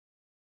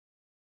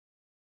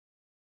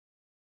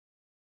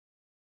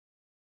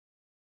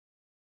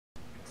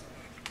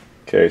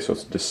Okay, so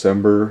it's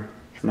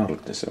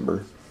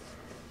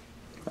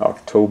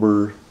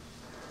October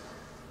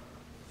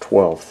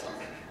 12th,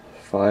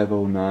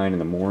 5:09 in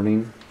the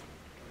morning.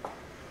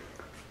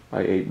 I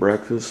ate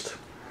breakfast.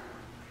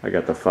 I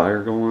got the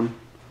fire going.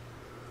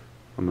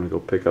 I'm gonna go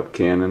pick up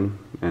Cannon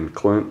and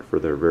Clint for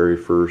their very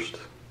first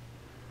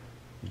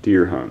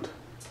deer hunt.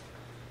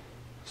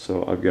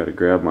 So I've got to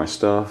grab my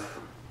stuff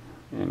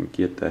and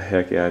get the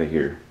heck out of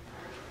here.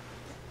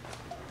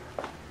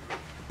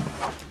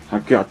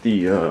 I've got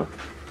the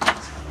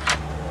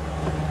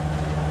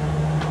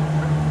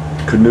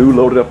canoe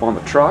loaded up on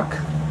the truck. You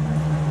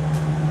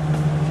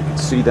can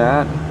see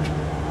that.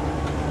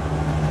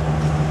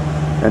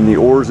 And the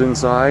oars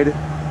inside.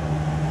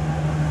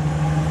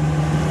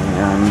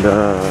 And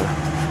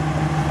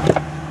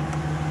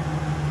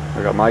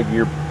I got my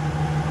gear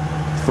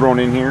thrown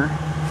in here.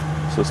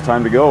 So it's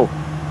time to go.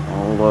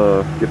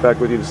 I'll get back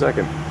with you in a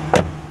second.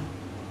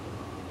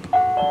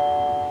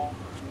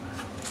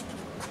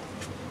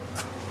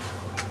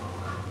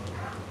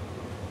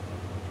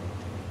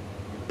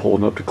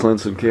 Pulling up to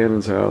Clint's and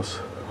Cannon's house.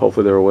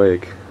 Hopefully they're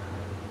awake.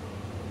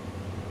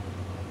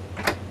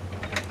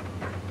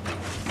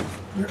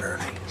 You're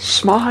early.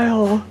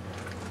 Smile!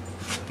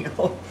 You're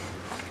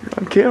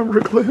on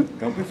camera, Clint.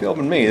 Don't be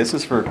filming me. This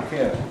is for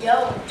Cannon.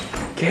 Yo.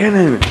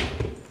 Cannon!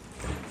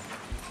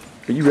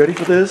 Are you ready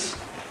for this?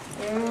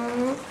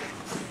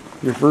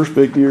 Your first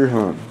big deer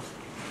hunt.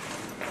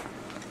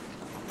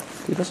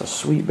 Dude, that's a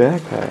sweet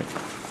backpack.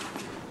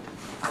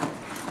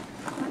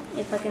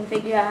 If I can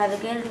figure out how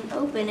to get it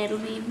open, it'll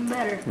be even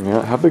better.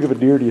 Yeah, how big of a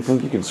deer do you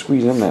think you can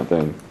squeeze in that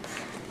thing?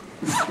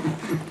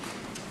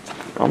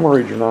 I'm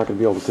worried you're not going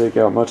to be able to take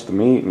out much of the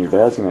meat and your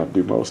dad's going to have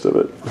to do most of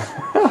it.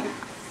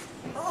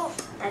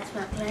 That's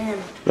my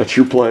plan. That's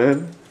your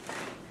plan?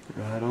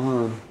 Right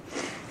on.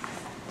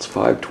 It's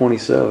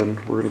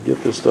 5:27. We're going to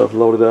get this stuff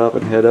loaded up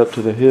and head up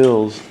to the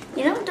hills.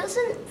 You know, it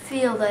doesn't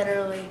feel that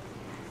early.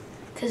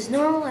 Because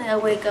normally I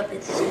wake up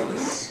at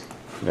 6.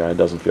 Yeah, it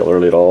doesn't feel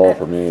early at all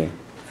for me.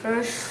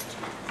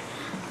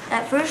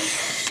 At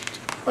first,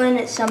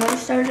 when summer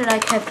started, I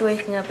kept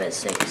waking up at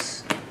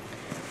 6.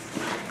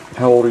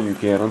 How old are you,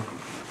 Cannon?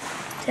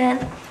 10.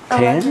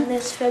 10?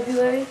 This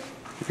February.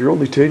 You're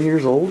only 10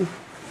 years old?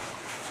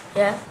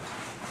 Yeah.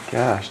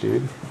 Gosh,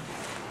 dude.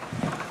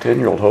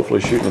 10-year-old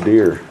hopefully shooting a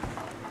deer.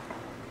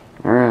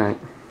 Alright.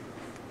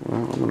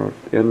 Well, I'm going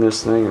to end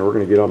this thing and we're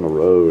going to get on the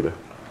road.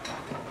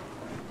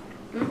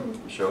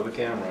 Show the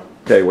camera.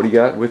 Okay, what do you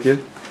got with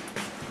you?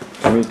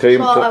 Let me tell you.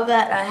 Well, I've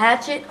got a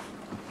hatchet,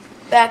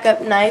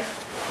 backup knife,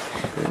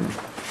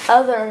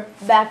 other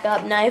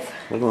backup knife.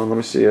 Hold on, let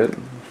me see it.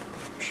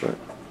 Sure.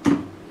 Oh,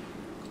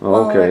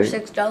 Well, okay.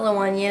 $6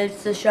 one, yeah,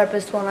 it's the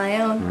sharpest one I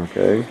own.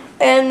 Okay.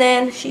 And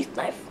then sheath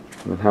knife.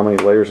 And how many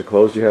layers of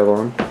clothes do you have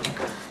on?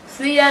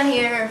 3 down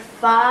here,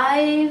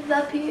 5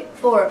 up here,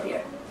 4 up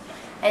here.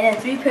 And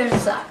then 3 pairs of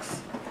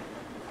socks.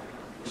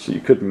 So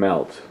you could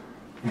melt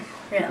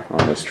Yeah.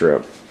 on this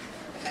trip.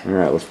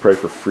 Alright, let's pray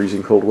for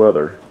freezing cold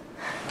weather.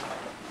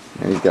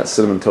 And he's got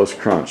Cinnamon Toast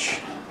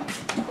Crunch.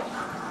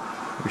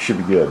 We should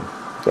be good.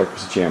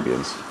 Breakfast of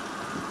Champions.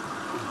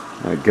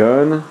 And a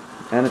gun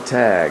and a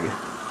tag.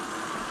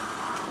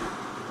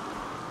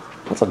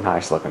 That's a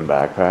nice looking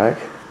backpack.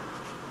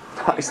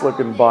 Nice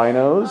looking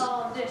binos.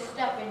 All of this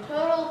stuff in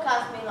total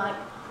cost me like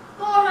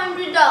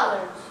 $400.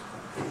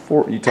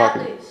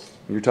 At least.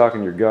 You're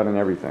talking your gun and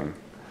everything.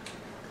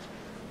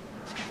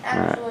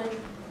 Actually.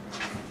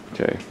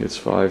 Okay, it's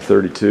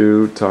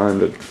 5:32. Time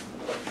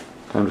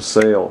to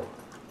sail.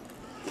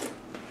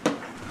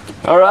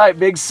 All right,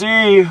 Big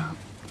C.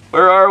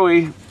 Where are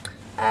we?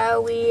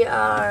 We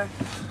are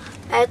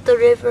at the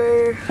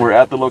river. We're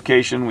at the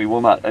location. We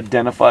will not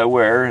identify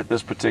where at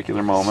this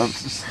particular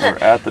moment. We're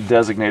at the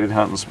designated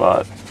hunting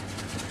spot.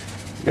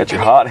 You got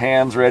your hot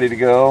hands ready to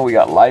go. We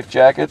got life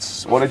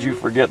jackets. What did you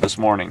forget this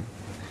morning?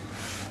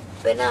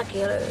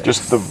 Binoculars.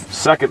 Just the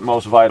second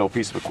most vital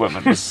piece of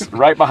equipment. It's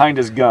right behind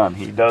his gun.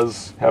 He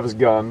does have his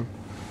gun,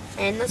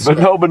 And the but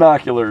no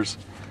binoculars.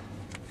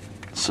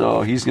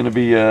 So he's going to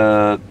be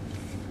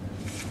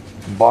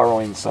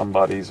borrowing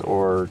somebody's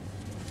or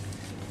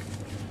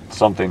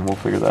something. We'll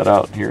figure that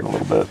out here in a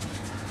little bit.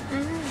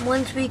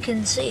 Once we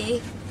can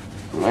see.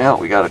 Well,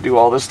 we got to do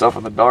all this stuff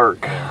in the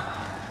dark.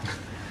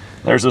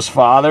 There's his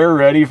father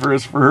ready for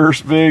his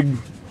first big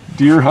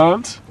deer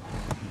hunt.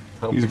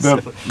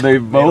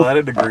 They've both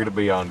agree to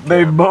be on camera.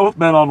 They've both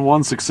been on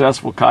one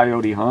successful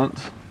coyote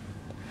hunt.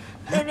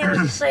 And it was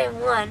the same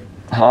one.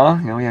 Huh?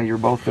 Oh yeah, you're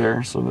both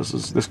there. So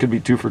this could be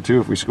 2 for 2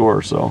 if we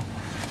score. So,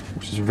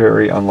 which is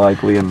very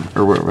unlikely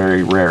or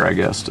very rare, I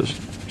guess, to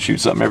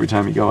shoot something every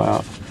time you go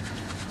out.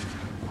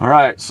 All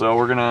right, so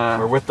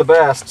We're with the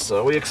best,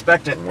 so we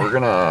expect it. we're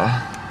gonna.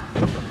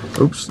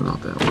 Oops,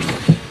 not that one.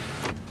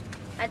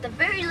 At the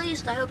very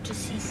least, I hope to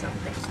see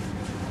something.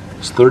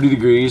 It's 30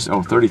 degrees.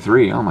 Oh,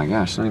 33. Oh my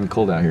gosh, it's not even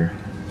cold out here.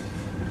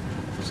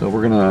 So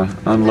we're gonna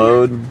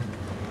unload,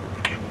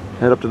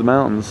 head up to the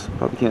mountains.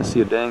 Probably can't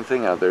see a dang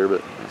thing out there,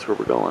 but that's where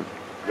we're going.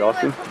 You off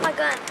to? Put my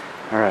gun.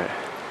 All right.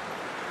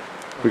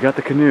 We got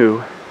the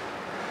canoe.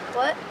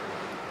 What?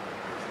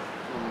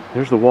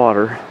 There's the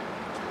water.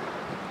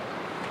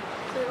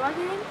 So we're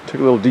walking in?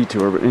 Took a little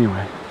detour, but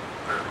anyway.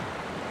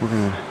 We're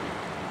gonna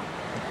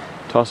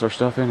toss our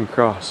stuff in and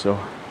cross, so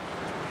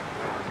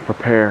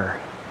prepare.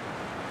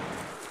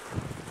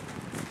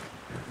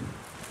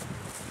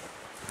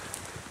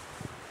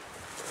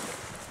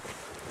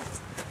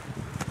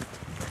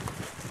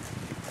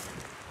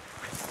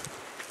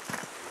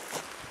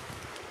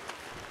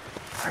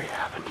 Are you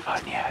having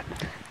fun yet?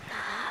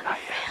 Not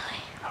yet.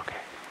 Really?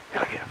 Okay.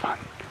 It'll get fun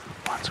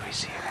once we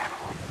see an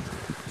animal.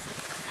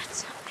 That's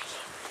so big.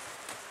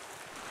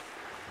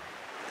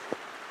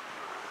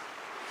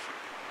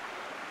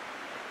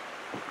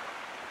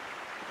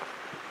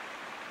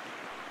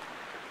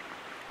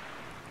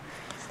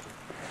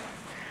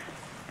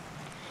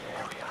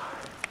 There we are.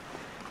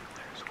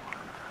 There's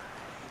one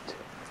right.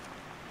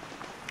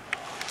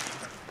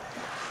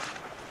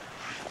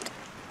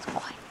 It's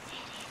quite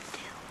idiot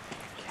too.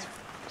 Yeah,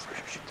 for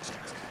sure shoot this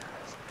next guy.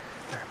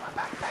 They're in my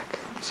backpack.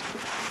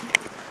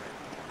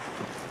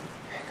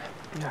 Hang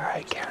on.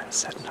 Alright, Karen's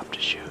setting up to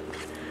shoot.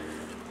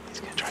 He's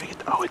gonna try to get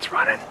the. Oh, it's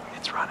running.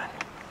 It's running.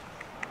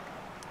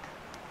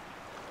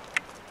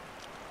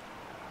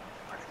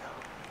 Where'd it go?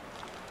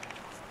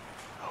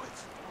 Oh,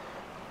 it's.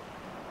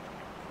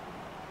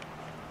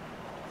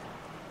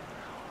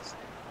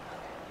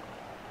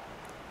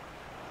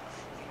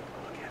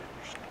 Look at it.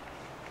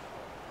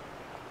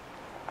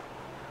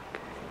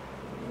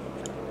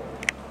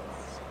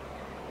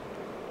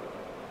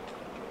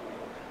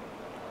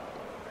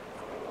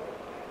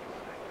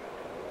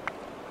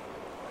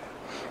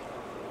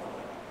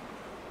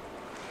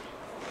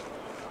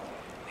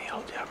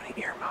 Neil, do you have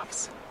any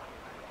earmuffs?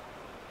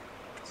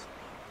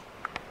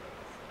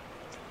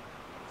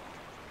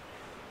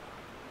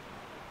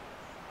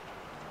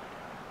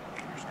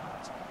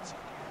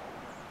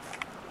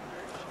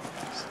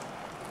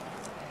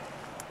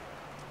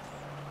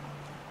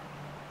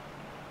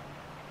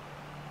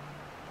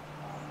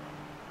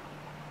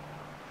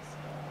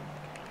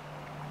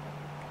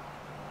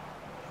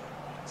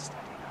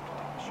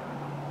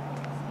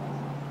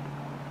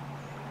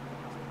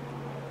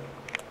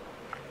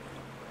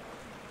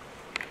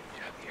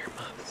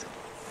 Earmuffs.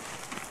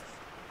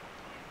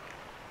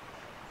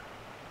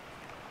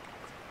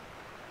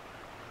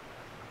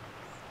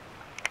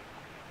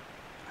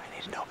 I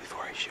need to know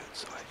before I shoot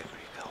so I can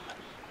refilm it.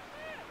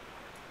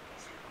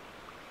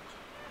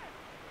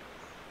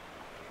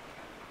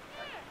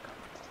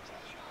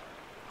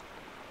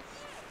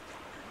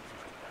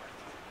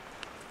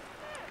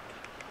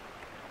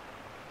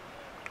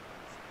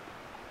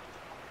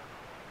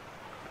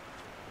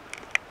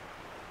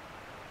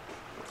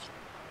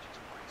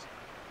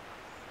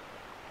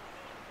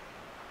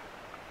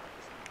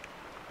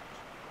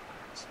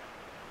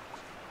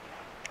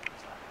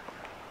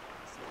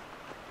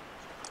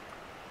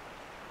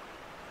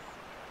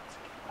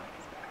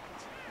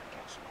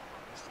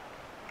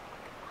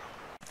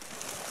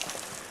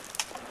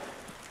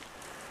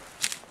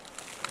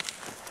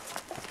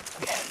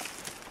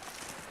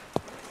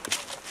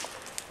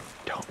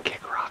 Don't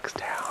kick rocks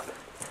down.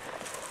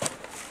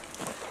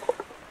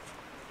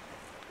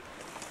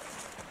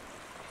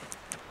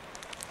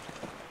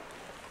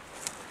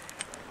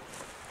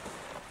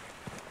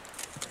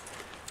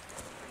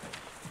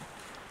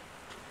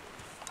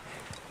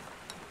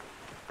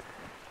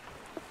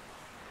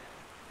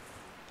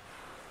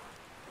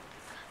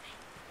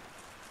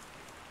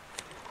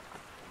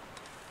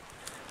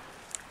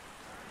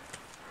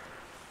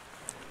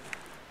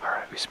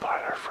 Alright, we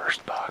spotted our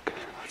first buck.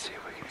 Let's see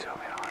if we can zoom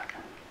in on it.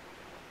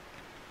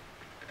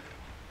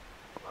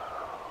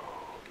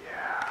 Whoa,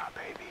 yeah,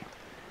 baby.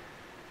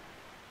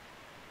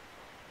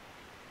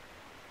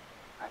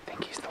 I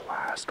think he's the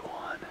last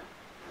one.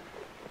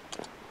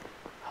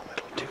 A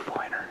little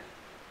two-pointer.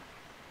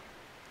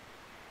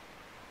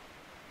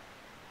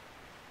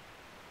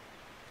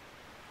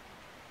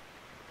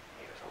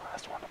 He was the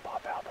last one to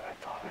pop out that I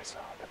thought I saw.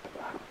 But the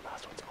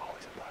last one's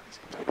always a buck.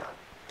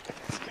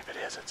 If it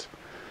is, it's...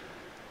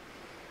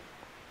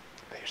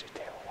 They usually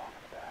tail along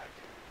in the back.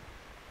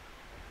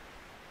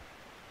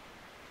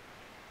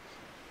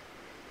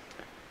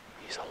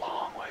 He's a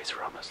long ways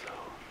from us,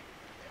 though.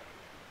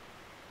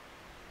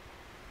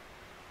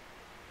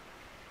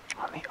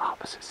 On the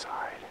opposite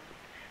side.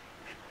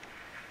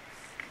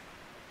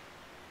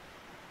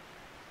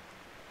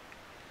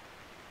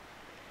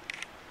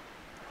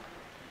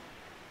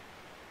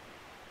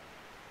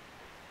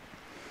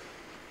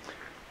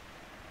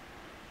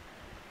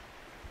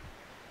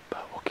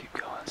 But we'll keep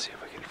going, see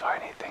if we can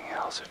find anything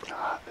else. If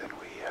not, then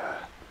we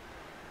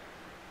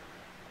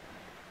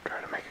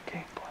try to make a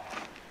game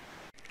plan.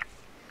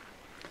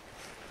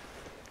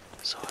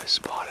 So I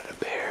spotted a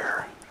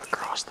bear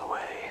across the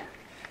way.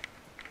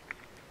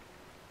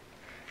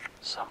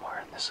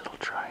 Somewhere in this little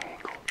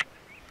triangle.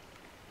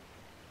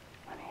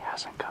 And he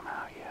hasn't come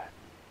out yet.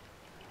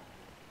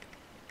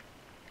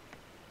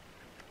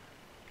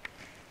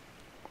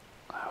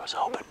 I was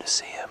hoping to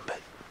see him, but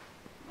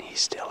he's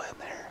still in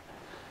there.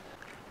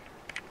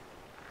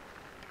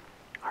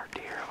 Our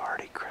deer have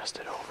already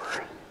crested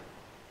over.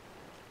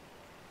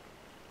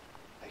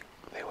 They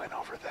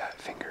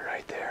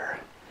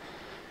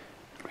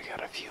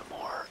few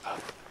more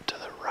up to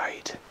the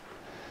right,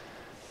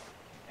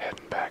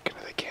 heading back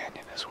into the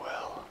canyon as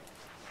well.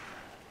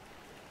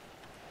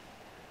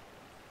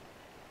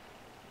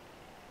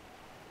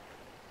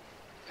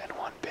 And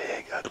one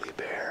big ugly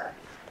bear.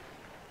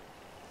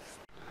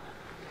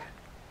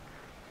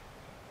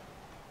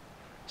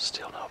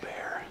 Still no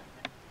bear,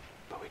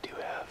 but we do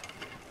have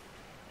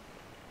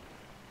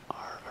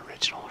our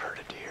original herd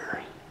of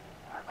deer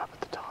are up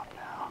at the top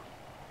now.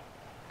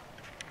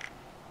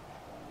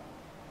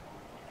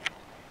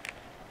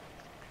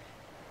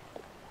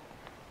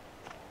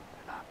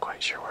 Not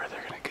quite sure where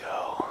they're gonna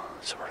go,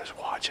 so we're just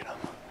watching them.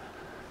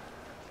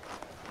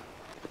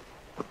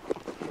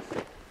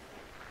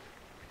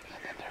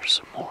 And then there's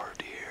some more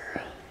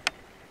deer.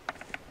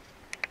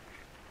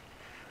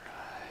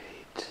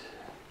 Right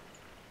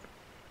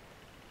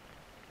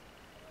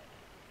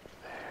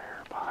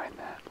there, behind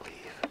that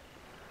leaf.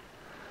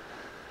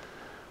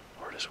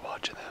 We're just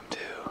watching them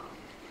too.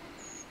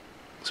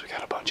 So we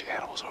got a bunch of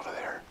animals over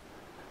there,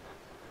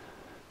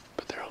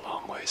 but they're a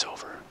long ways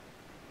over.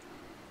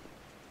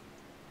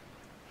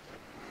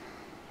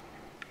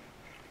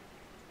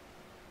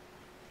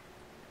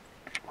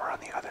 We're on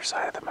the other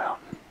side of the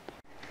mountain.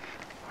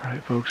 All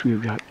right, folks, we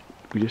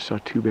just saw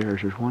two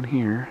bears. There's one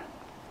here.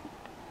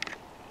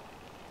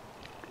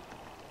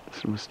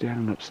 This one was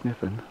standing up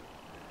sniffing.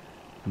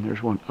 And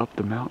there's one up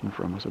the mountain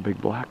from us, a big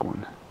black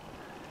one.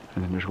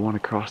 And then there's one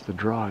across the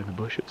draw in the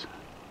bushes.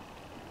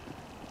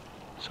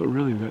 So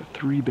really, we've got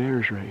three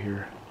bears right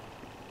here.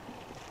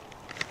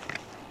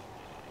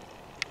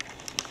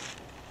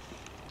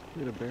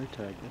 Look at a bear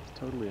tag. That's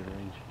totally in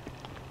range.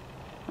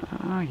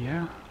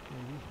 Yeah.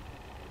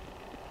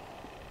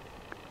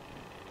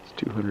 It's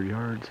 200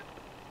 yards.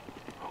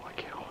 Oh, I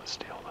can't hold it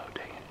still though,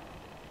 dang it.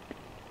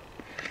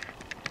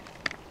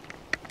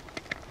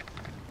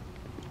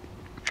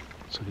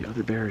 So the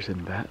other bear is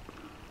in that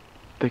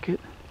thicket.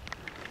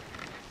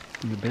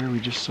 And the bear we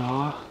just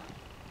saw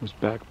was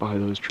back by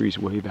those trees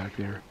way back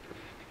there.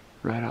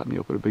 Right out in the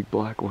open, a big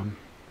black one.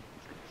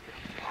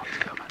 Oh, he's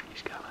coming,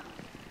 he's coming.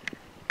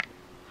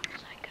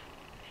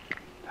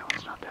 That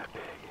one's not that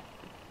big.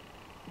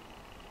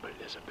 But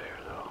it is a bear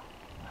though.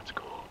 That's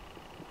cool.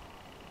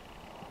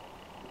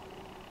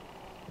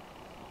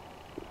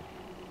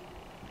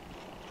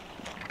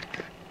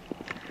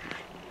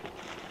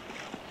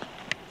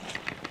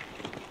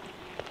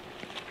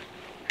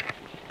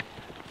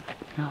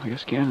 Well, I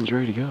guess Cannon's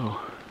ready to go.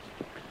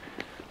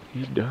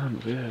 He's done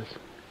with this.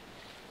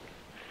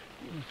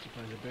 He wants to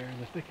find a bear in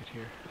the thicket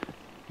here.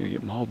 Gonna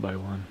get mauled by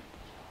one.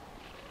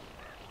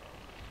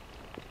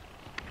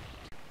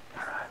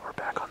 Alright, we're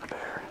back on the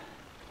bear.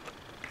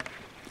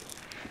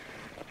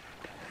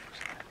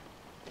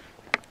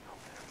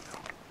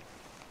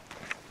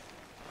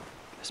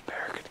 This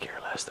bear could care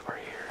less that we're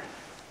here.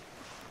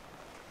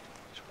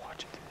 Just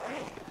watch it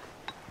today.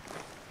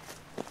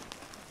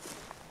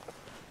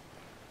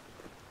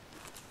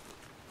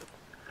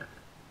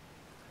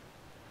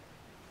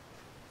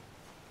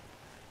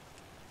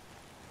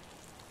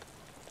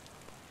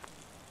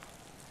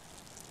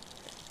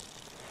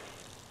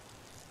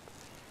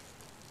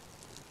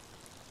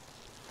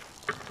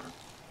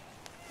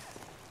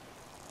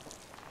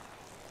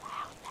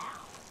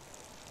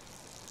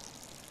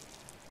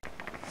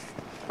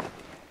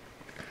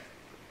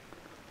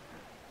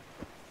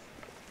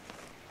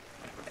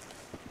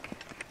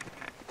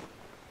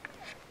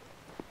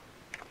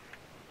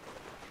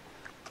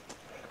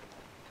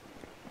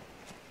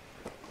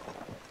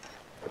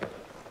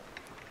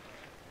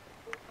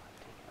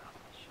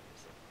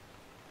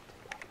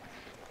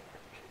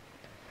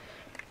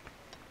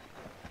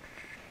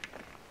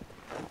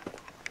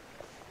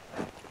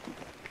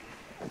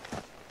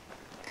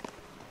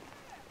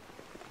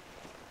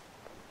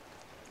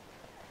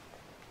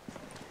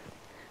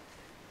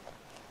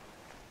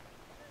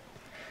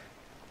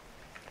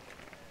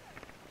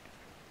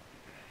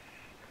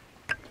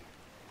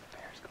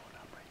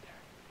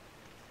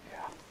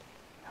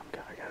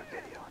 I got a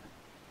video on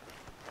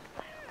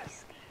it.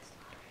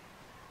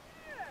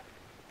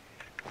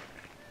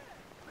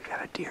 We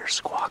got a deer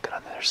squawking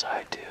on the other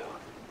side too.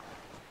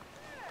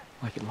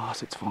 Like it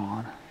lost its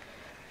fawn.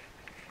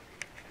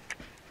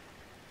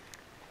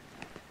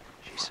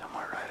 She's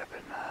somewhere right up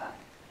in,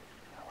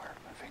 where's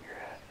my finger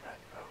at?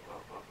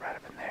 Right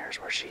up in there is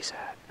where she's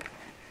at.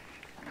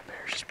 And the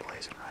bear's just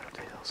blazing right up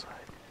the hillside.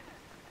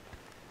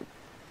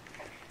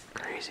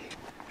 Crazy.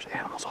 There's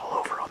animals all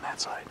over on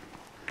that side.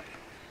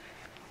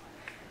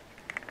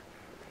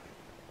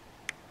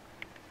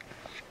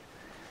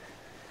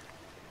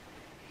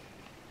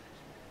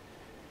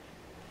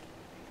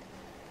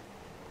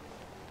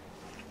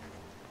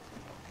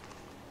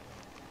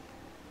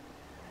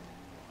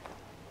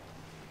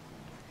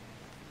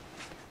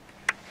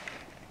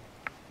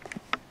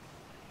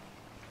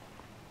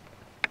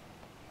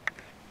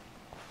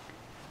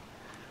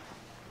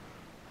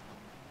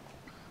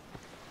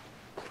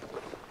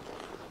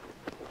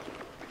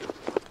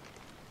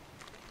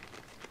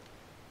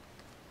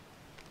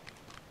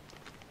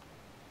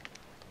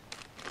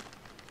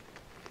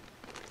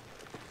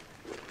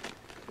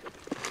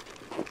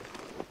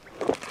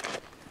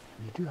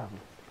 do have them.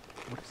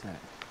 What is that?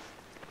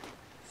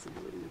 It's a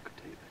little Luca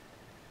tape.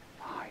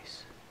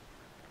 Nice.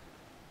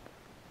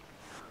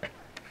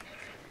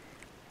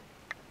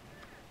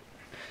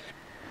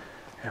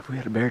 Yeah, if we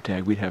had a bear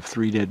tag, we'd have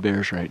 3 dead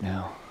bears right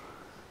now.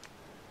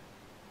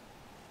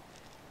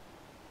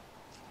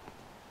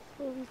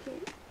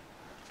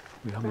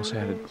 We almost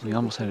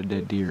had a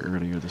dead deer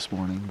earlier this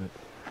morning,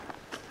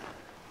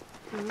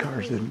 but the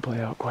cars didn't play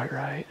out quite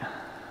right.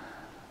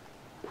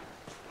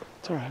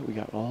 It's all right. We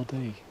got all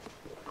day.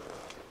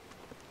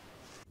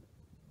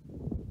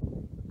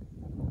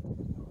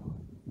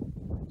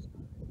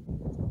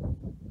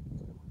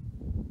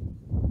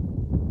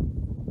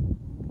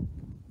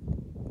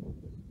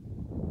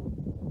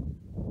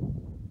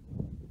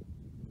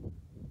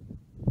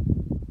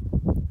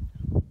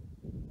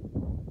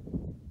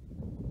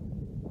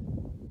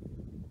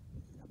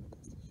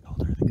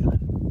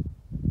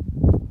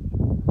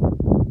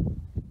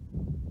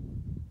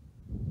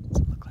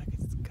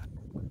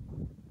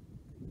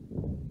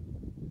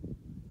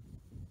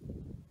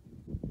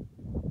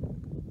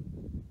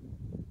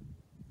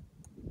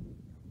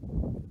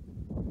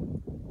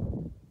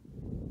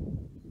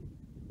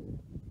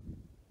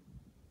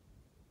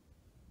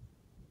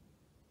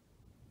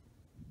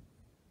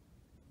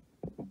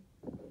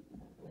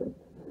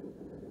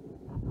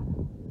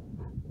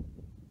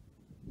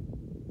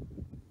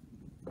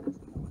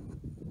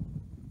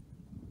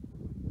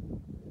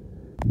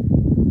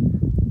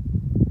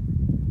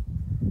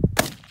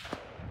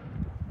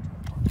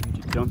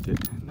 Dumped it.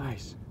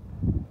 Nice.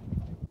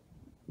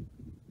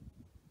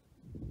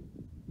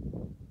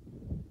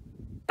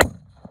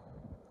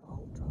 Oh,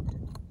 dropped it.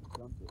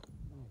 Dumped it.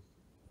 Nice.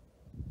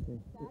 Okay.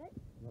 Got it?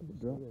 Yep,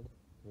 drop it.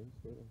 Okay,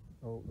 stay there.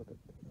 Oh, look at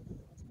the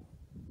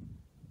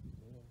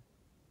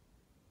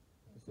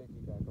safety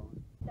back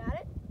on. Got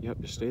it? Yep,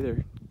 just stay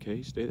there.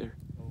 Okay, stay there.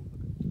 Oh,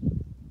 look.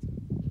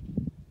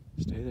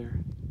 Stay there.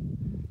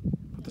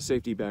 Put the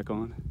safety back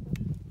on.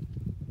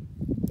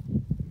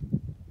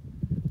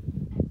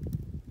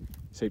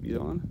 Safety's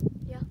on?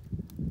 Yeah.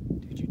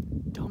 Dude, you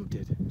dumped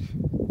it.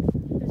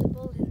 There's a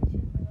bullet in the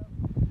chamber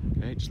though.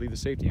 Okay, just leave the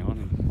safety on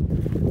and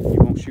you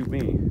won't shoot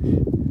me.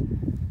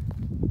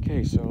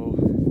 Okay, so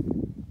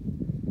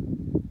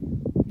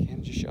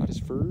Ken just shot his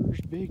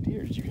first big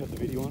deer. Did you have the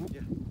video on it?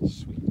 Yeah.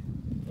 Sweet.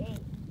 Yay.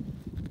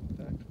 In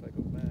fact, if I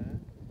go back.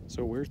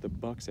 So where's the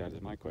bucks at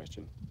is my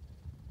question.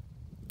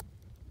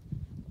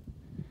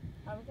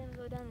 Are we gonna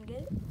go down and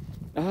get it?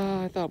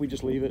 I thought we'd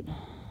just leave it.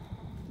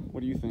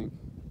 What do you think?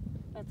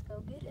 Let's go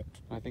get it.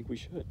 I think we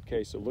should.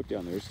 Okay, so look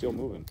down there. It's still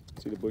moving.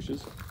 See the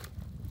bushes?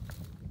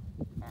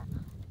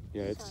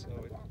 Yeah, it's... Son Oh,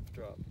 of a it gun.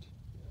 dropped.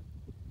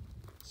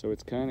 So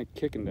it's kind of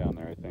kicking down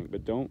there, I think.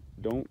 But don't,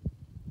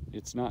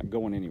 it's not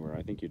going anywhere.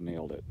 I think you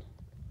nailed it.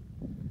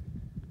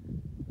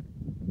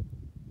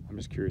 I'm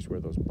just curious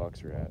where those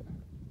bucks are at.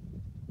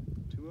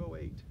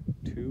 208.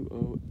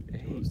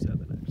 208.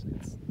 207, actually.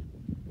 It's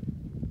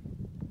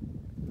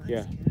nice,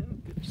 Yeah.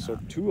 Ken. Good So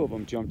job. 2 of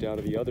them jumped out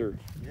of the other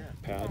Yeah.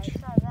 patch. I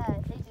saw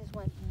that. They just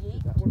went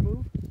yeet. That one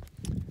move?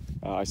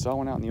 I saw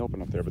one out in the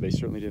open up there, but they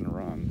certainly didn't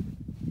run.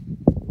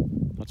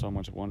 That's why I'm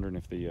just wondering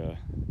if the,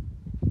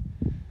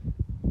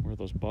 where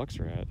those bucks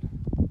are at.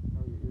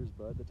 How are your ears,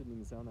 bud? That didn't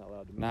even sound that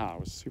loud to me. Nah, it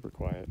was super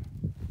quiet.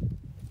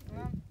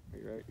 Are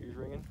your ears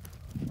ringing?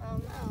 Oh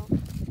no.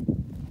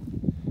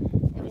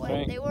 What do you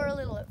think? They were a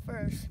little at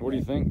first. What do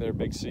you think there,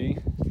 Big C?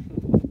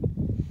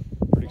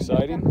 Pretty I got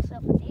exciting?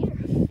 myself a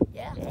deer.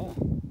 Yeah. Yeah,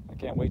 I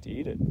can't wait to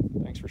eat it.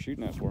 Thanks for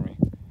shooting that for me.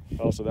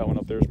 Also, that one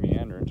up there's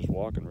meandering, just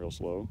walking real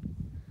slow.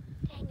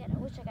 Dang it, I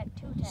wish I got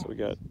 2 tags.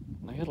 So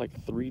I had like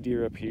 3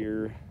 deer up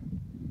here.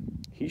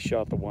 He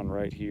shot the one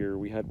right here.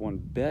 We had one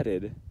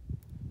bedded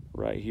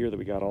right here that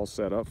we got all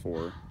set up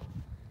for.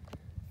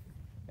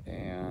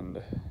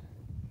 And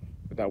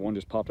that one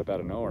just popped up out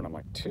of nowhere, and I'm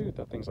like, dude,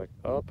 that thing's like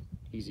up,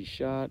 easy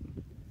shot.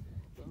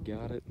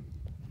 Got it.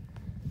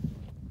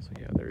 So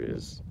yeah,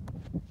 there's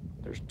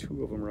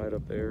 2 of them right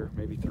up there,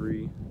 maybe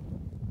 3.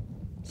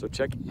 So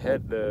check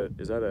head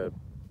is that a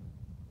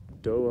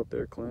doe up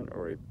there, Clint,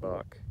 or a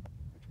buck?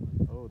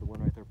 Oh, the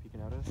one right there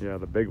peeking at us? Yeah,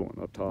 the big one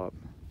up top.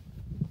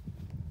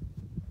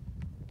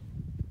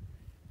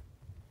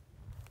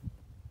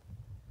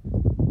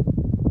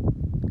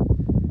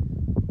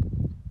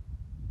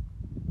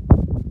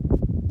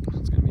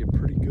 It's gonna be a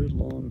pretty good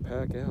long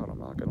pack out, I'm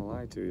not gonna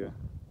lie to you.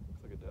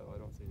 Looks like a doe. I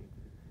don't see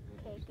anything.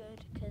 Okay, good,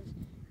 because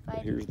if I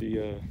Here's the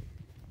They're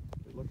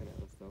looking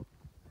at us, though.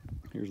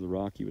 here's the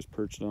rock he was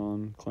perched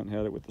on. Clint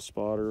had it with the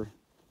spotter.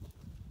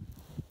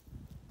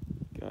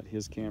 Got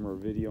his camera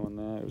video on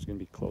that. It was gonna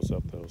be close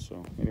up though,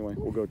 so anyway,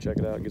 we'll go check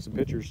it out and get some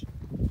pictures.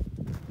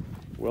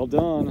 Well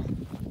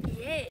done.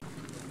 Yeah.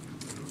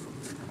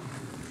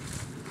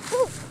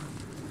 Woo.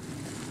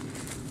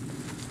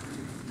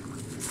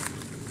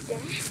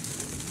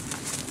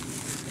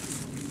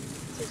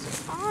 This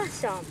is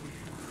awesome.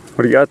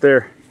 What do you got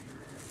there?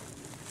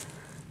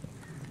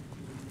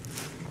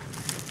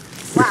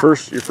 Wow.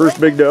 Your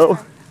first big doe?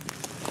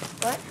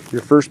 What?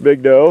 Your first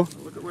big doe?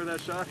 Look at where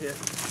that shot hit.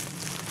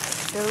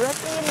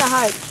 Directly in the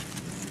heart.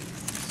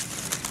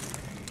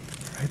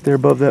 Right there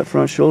above that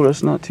front shoulder.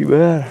 That's not too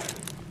bad.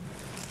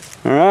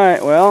 All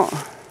right, well.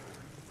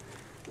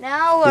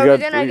 Now, are we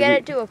gonna get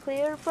it to a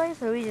clear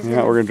place, or are we just?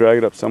 Yeah, we're gonna drag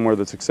it up somewhere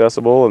that's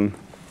accessible and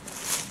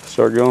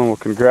start going. Well,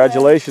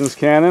 congratulations,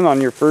 Cannon,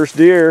 on your first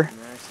deer.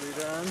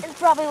 Nicely done. It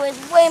probably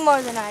weighs way more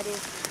than I do.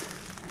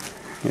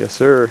 Yes,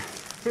 sir.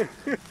 Yeah,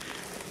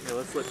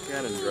 let's let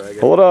Cannon drag it.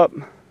 Pull it up.